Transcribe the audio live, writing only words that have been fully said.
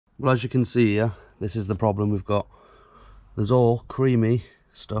Well, as you can see here, this is the problem we've got. There's all creamy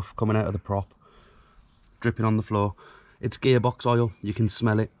stuff coming out of the prop, dripping on the floor. It's gearbox oil, you can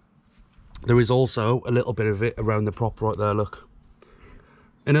smell it. There is also a little bit of it around the prop right there, look.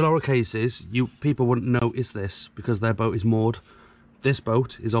 In a lot of cases, people wouldn't notice this because their boat is moored. This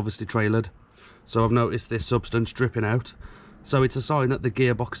boat is obviously trailered, so I've noticed this substance dripping out. So it's a sign that the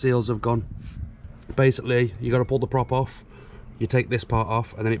gearbox seals have gone. Basically, you got to pull the prop off, you take this part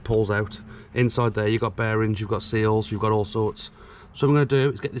off, and then it pulls out. Inside there, you've got bearings, you've got seals, you've got all sorts. So what I'm going to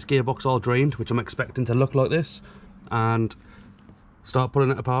do is get this gearbox all drained, which I'm expecting to look like this, and start pulling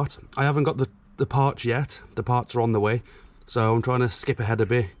it apart. I haven't got the parts yet. The parts are on the way, so I'm trying to skip ahead a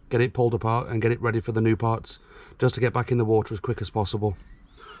bit, get it pulled apart and get it ready for the new parts, just to get back in the water as quick as possible.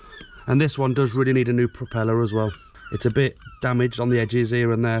 And this one does really need a new propeller as well. It's a bit damaged on the edges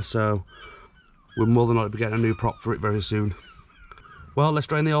here and there, so we're more than likely to be getting a new prop for it very soon. Well, let's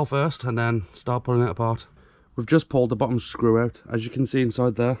drain the oil first and then start pulling it apart. We've just pulled the bottom screw out. As you can see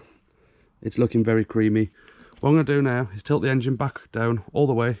inside there, it's looking very creamy. What I'm going to do now is tilt the engine back down all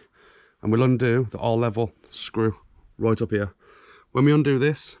the way, and we'll undo the all level screw right up here. When we undo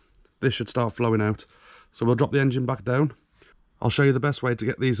this, this should start flowing out. So we'll drop the engine back down. I'll show you the best way to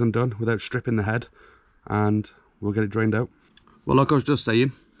get these undone without stripping the head, and we'll get it drained out. Well, like I was just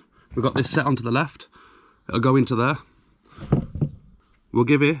saying, we've got this set onto the left. It'll go into there. We'll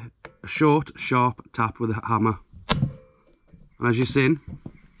give it a short, sharp tap with a hammer. And as you've seen,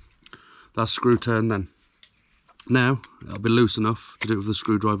 that screw turned then. Now, it'll be loose enough to do it with the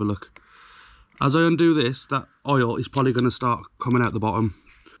screwdriver, look. As I undo this, that oil is probably going to start coming out the bottom.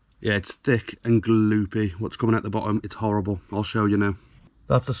 Yeah, it's thick and gloopy. What's coming out the bottom, it's horrible. I'll show you now.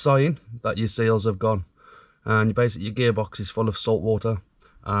 That's a sign that your seals have gone. And basically your gearbox is full of salt water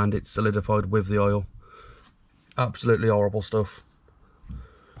and it's solidified with the oil. Absolutely horrible stuff.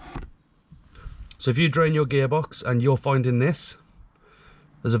 So if you drain your gearbox and you're finding this,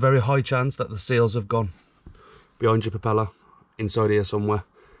 there's a very high chance that the seals have gone behind your propeller, inside here somewhere.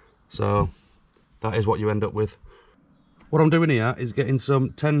 So that is what you end up with. What I'm doing here is getting some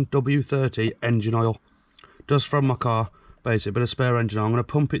 10W30 engine oil, just from my car, basically a bit of spare engine oil. I'm going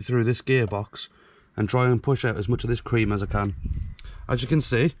to pump it through this gearbox and try and push out as much of this cream as I can. As you can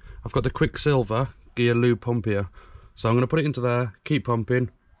see, I've got the Quicksilver gear lube pump here, so I'm going to put it into there, keep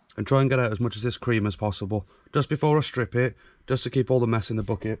pumping, and try and get out as much of this cream as possible, just before I strip it, just to keep all the mess in the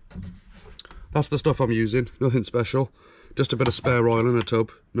bucket. That's the stuff I'm using, nothing special, just a bit of spare oil in a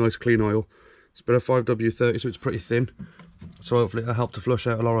tub, nice clean oil. It's a bit of 5W30, so it's pretty thin, so hopefully it'll help to flush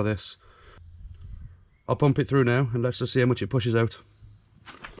out a lot of this. I'll pump it through now and let's just see how much it pushes out.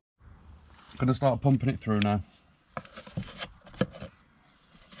 I'm going to start pumping it through now.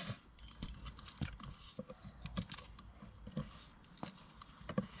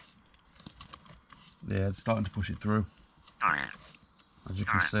 Yeah, it's starting to push it through, as you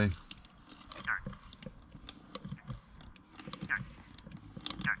can see.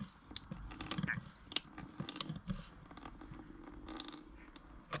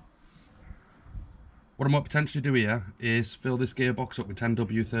 What I might potentially do here is fill this gearbox up with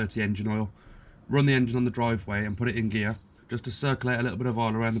 10W30 engine oil, run the engine on the driveway and put it in gear, just to circulate a little bit of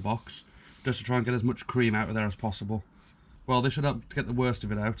oil around the box, just to try and get as much cream out of there as possible. Well, this should help to get the worst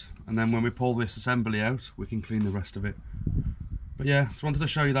of it out, and then when we pull this assembly out, we can clean the rest of it. But yeah, just wanted to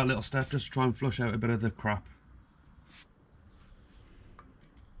show you that little step, just to try and flush out a bit of the crap.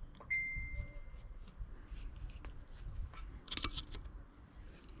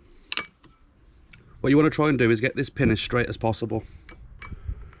 What you want to try and do is get this pin as straight as possible.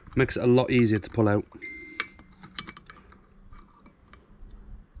 Makes it a lot easier to pull out.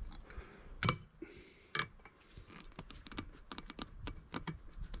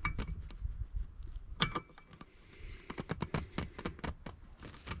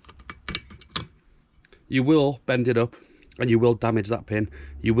 You will bend it up and you will damage that pin.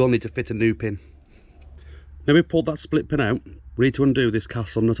 You will need to fit a new pin. Now we've pulled that split pin out, we need to undo this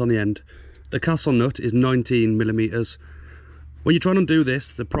castle nut on the end. The castle nut is 19mm. When you try and undo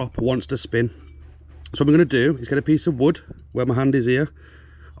this, the prop wants to spin. So what I'm going to do is get a piece of wood, where my hand is here,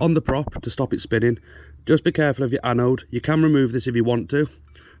 on the prop to stop it spinning. Just be careful of your anode. You can remove this if you want to.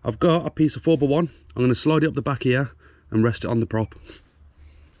 I've got a piece of 4x1. I'm going to slide it up the back here and rest it on the prop.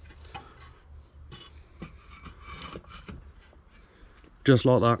 Just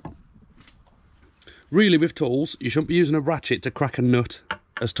like that. Really, with tools, you shouldn't be using a ratchet to crack a nut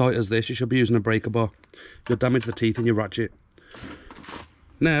as tight as this. You should be using a breaker bar. You'll damage the teeth in your ratchet.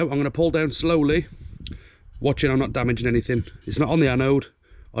 Now I'm going to pull down slowly, watching I'm not damaging anything. It's not on the anode.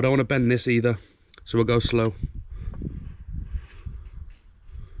 I don't want to bend this either, so we'll go slow.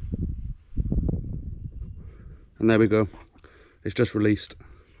 And there we go. It's just released,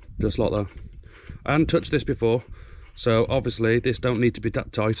 just like that. I hadn't touched this before, so obviously this don't need to be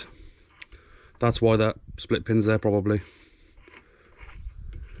that tight. That's why that split pin's there probably.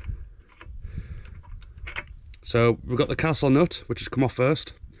 So we've got the castle nut, which has come off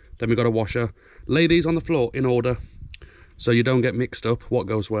first. Then we've got a washer. Lay these on the floor in order, so you don't get mixed up what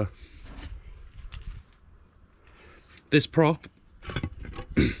goes where. This prop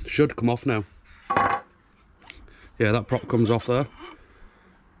should come off now. Yeah, that prop comes off there.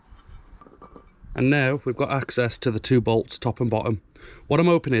 And now we've got access to the 2 bolts, top and bottom. What I'm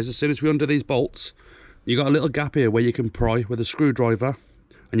hoping is, as soon as we undo these bolts, you got a little gap here where you can pry with a screwdriver,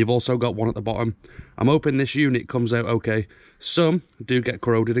 and you've also got one at the bottom. I'm hoping this unit comes out okay. Some do get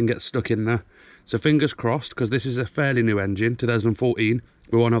corroded and get stuck in there. So fingers crossed, because this is a fairly new engine, 2014.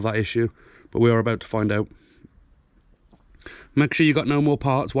 We won't have that issue, but we are about to find out. Make sure you got no more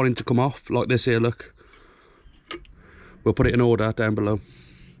parts wanting to come off, like this here, look. We'll put it in order down below.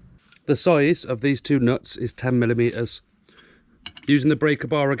 The size of these 2 nuts is 10mm. Using the breaker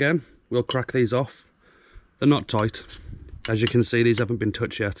bar again, we'll crack these off. They're not tight. As you can see, these haven't been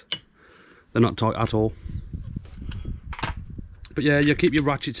touched yet. They're not tight at all. But yeah, you'll keep your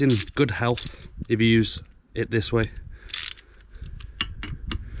ratchets in good health if you use it this way.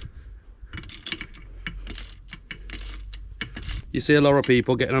 You see a lot of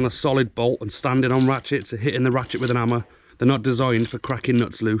people getting on a solid bolt and standing on ratchets, hitting the ratchet with an hammer. They're not designed for cracking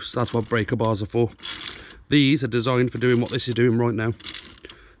nuts loose. That's what breaker bars are for. These are designed for doing what this is doing right now.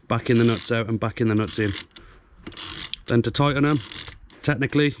 Backing the nuts out and backing the nuts in. Then to tighten them,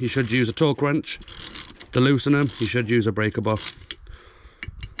 technically you should use a torque wrench. To loosen them, you should use a breaker bar.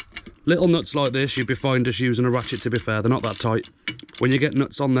 Little nuts like this, you'd be fine just using a ratchet, to be fair. They're not that tight. When you get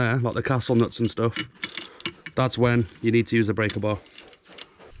nuts on there, like the castle nuts and stuff, that's when you need to use the breaker bar.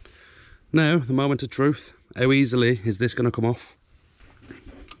 Now, the moment of truth. How easily is this going to come off?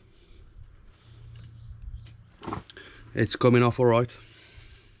 It's coming off all right.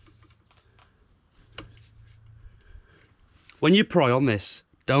 When you pry on this,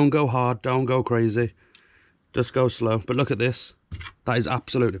 don't go hard, don't go crazy. Just go slow. But look at this. That is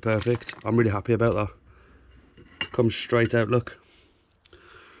absolutely perfect. I'm really happy about that. Comes straight out, look.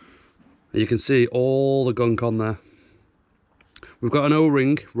 You can see all the gunk on there. We've got an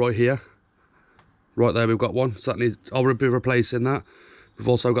O-ring right here. Right there we've got one, so that needs, I'll be replacing that. We've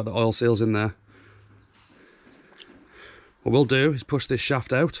also got the oil seals in there. What we'll do is push this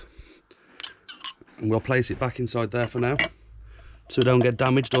shaft out, and we'll place it back inside there for now, so we don't get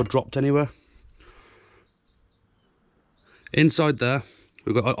damaged or dropped anywhere. Inside there,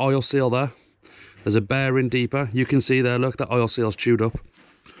 we've got an oil seal there. There's a bearing deeper. You can see there, look, that oil seal's chewed up.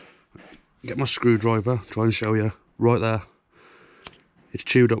 Get my screwdriver, try and show you. Right there. It's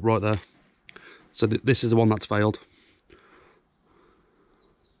chewed up right there. So this is the one that's failed.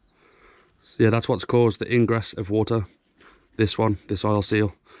 So yeah, that's what's caused the ingress of water. This one, this oil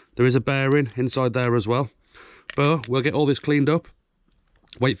seal. There is a bearing inside there as well. But we'll get all this cleaned up,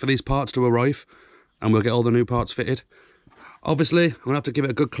 wait for these parts to arrive, and we'll get all the new parts fitted. Obviously, I'm going to have to give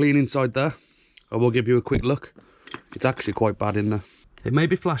it a good clean inside there. I will give you a quick look. It's actually quite bad in there. It may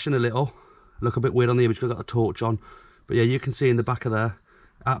be flashing a little. Look a bit weird on the image because I've got a torch on. But yeah, you can see in the back of there,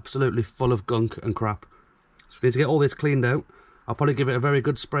 absolutely full of gunk and crap. So we need to get all this cleaned out. I'll probably give it a very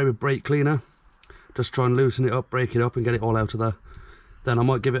good spray with brake cleaner. Just try and loosen it up, break it up and get it all out of there. Then I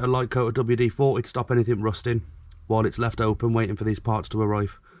might give it a light coat of WD-40 to stop anything rusting while it's left open waiting for these parts to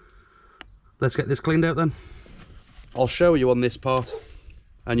arrive. Let's get this cleaned out then. I'll show you on this part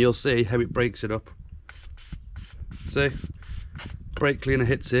and you'll see how it breaks it up. See? Brake cleaner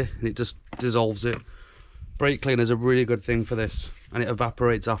hits it and it just dissolves it. Brake cleaner is a really good thing for this, and it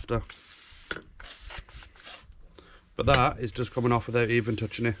evaporates after. But that is just coming off without even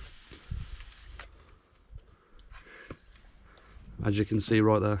touching it. As you can see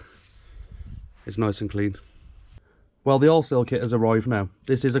right there, it's nice and clean. Well, the oil seal kit has arrived now.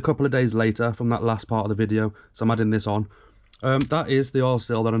 This is a couple of days later from that last part of the video, so I'm adding this on. That is the oil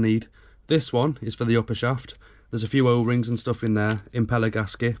seal that I need. This one is for the upper shaft. There's a few O-rings and stuff in there, impeller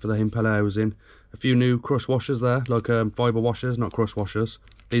gasket for the impeller housing, a few new crush washers there, like fibre washers, not crush washers.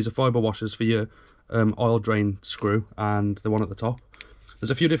 These are fibre washers for your oil drain screw and the one at the top. There's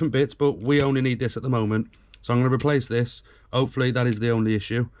a few different bits, but we only need this at the moment. So I'm going to replace this. Hopefully that is the only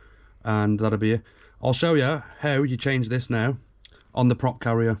issue, and that'll be it. I'll show you how you change this now on the prop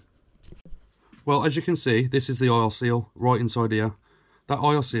carrier. Well, as you can see, this is the oil seal right inside here. That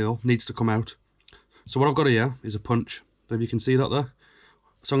oil seal needs to come out. So what I've got here is a punch. So if you can see that there.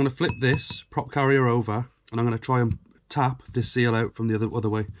 So I'm going to flip this prop carrier over and I'm going to try and tap this seal out from the other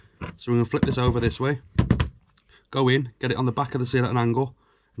way. So we're going to flip this over this way. go in, get it on the back of the seal at an angle,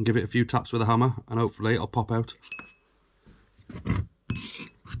 and give it a few taps with a hammer, and hopefully it'll pop out.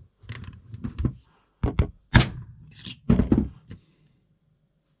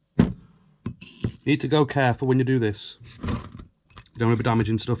 You need to go careful when you do this. You don't want to be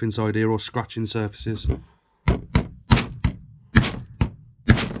damaging stuff inside here or scratching surfaces.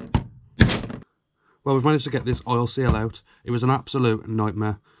 Well, we've managed to get this oil seal out. It was an absolute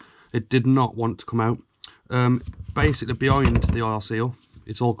nightmare. It did not want to come out. Basically, behind the oil seal,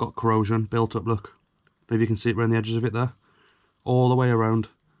 it's all got corrosion built up, look. Maybe you can see it around the edges of it there. All the way around.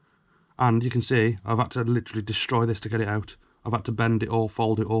 And you can see, I've had to literally destroy this to get it out. I've had to bend it all,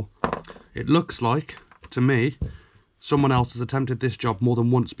 fold it all. It looks like, to me, someone else has attempted this job more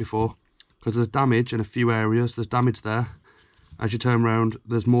than once before. Because there's damage in a few areas. There's damage there. As you turn around,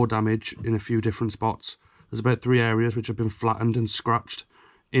 there's more damage in a few different spots. There's about 3 areas which have been flattened and scratched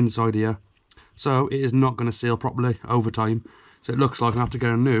inside here. So it is not going to seal properly over time. So it looks like I have to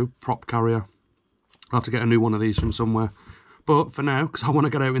get a new prop carrier. I'll have to get a new one of these from somewhere. But for now, because I want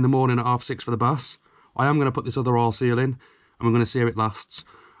to get out in the morning at 6:30 for the bass, I am going to put this other oil seal in, and we're going to see how it lasts.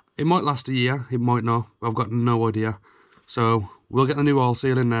 It might last a year, it might not. I've got no idea. So we'll get the new oil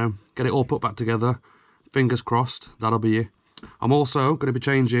seal in now, get it all put back together. Fingers crossed, that'll be it. I'm also going to be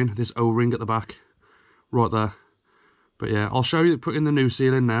changing this O-ring at the back, right there. But yeah, I'll show you putting the new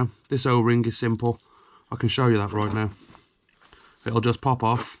seal in now. This O-ring is simple. I can show you that right now. It'll just pop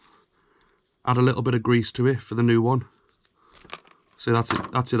off. Add a little bit of grease to it for the new one. See,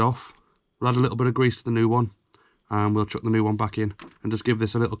 that's it off. We'll add a little bit of grease to the new one, and we'll chuck the new one back in and just give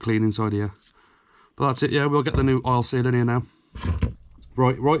this a little clean inside here. But that's it, yeah, we'll get the new oil seal in here now.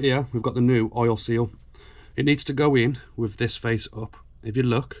 Right here, we've got the new oil seal. It needs to go in with this face up. If you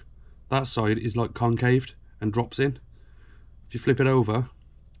look, that side is like concaved and drops in. If you flip it over,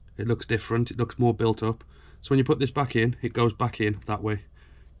 it looks different, it looks more built up. So when you put this back in, it goes back in that way,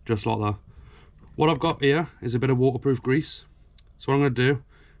 just like that. What I've got here is a bit of waterproof grease. So what I'm going to do,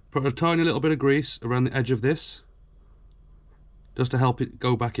 put a tiny little bit of grease around the edge of this, just to help it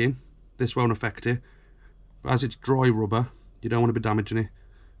go back in. This won't affect it. But as it's dry rubber, you don't want to be damaging it.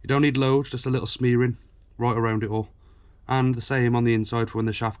 You don't need loads, just a little smearing right around it all. And the same on the inside for when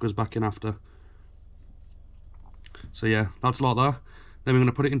the shaft goes back in after. So yeah, that's like that. Then we're going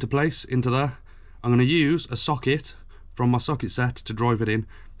to put it into place, into there. I'm going to use a socket from my socket set to drive it in.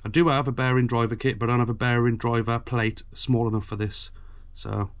 I do have a bearing driver kit, but I don't have a bearing driver plate small enough for this.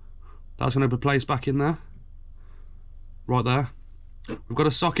 So that's going to be placed back in there. Right there. We've got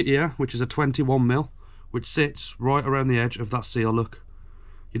a socket here, which is a 21mm, which sits right around the edge of that seal, look.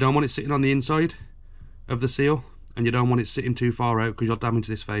 You don't want it sitting on the inside of the seal, and you don't want it sitting too far out because you'll damage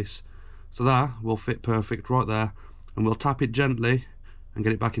this face. So that will fit perfect right there, and we'll tap it gently and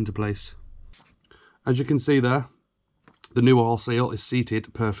get it back into place. As you can see there, the new oil seal is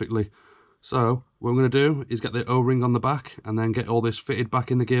seated perfectly. So what I'm going to do is get the O-ring on the back and then get all this fitted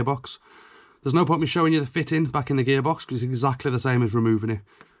back in the gearbox. There's no point me showing you the fitting back in the gearbox because it's exactly the same as removing it.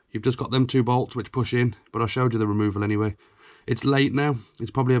 You've just got them 2 bolts which push in, but I showed you the removal anyway. It's late now,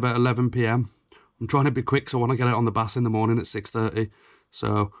 it's probably about 11 PM. I'm trying to be quick so I want to get out on the bass in the morning at 6:30.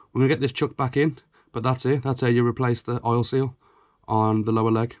 So we're going to get this chucked back in, but that's it. That's how you replace the oil seal on the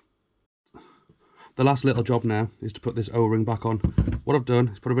lower leg. The last little job now is to put this O-ring back on. What I've done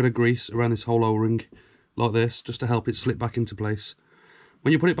is put a bit of grease around this whole O-ring like this, just to help it slip back into place.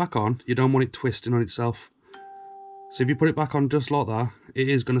 When you put it back on, you don't want it twisting on itself. So if you put it back on just like that, it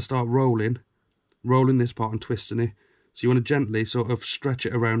is going to start rolling this part and twisting it. So you want to gently sort of stretch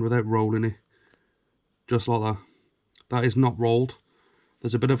it around without rolling it. Just like that. That is not rolled.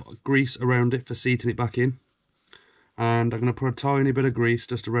 There's a bit of grease around it for seating it back in. And I'm going to put a tiny bit of grease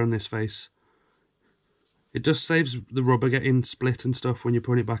just around this face. It just saves the rubber getting split and stuff when you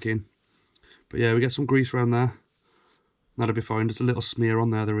put it back in. But yeah, we get some grease around there. That'll be fine, just a little smear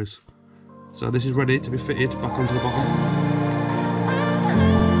on there is. So this is ready to be fitted back onto the bottom.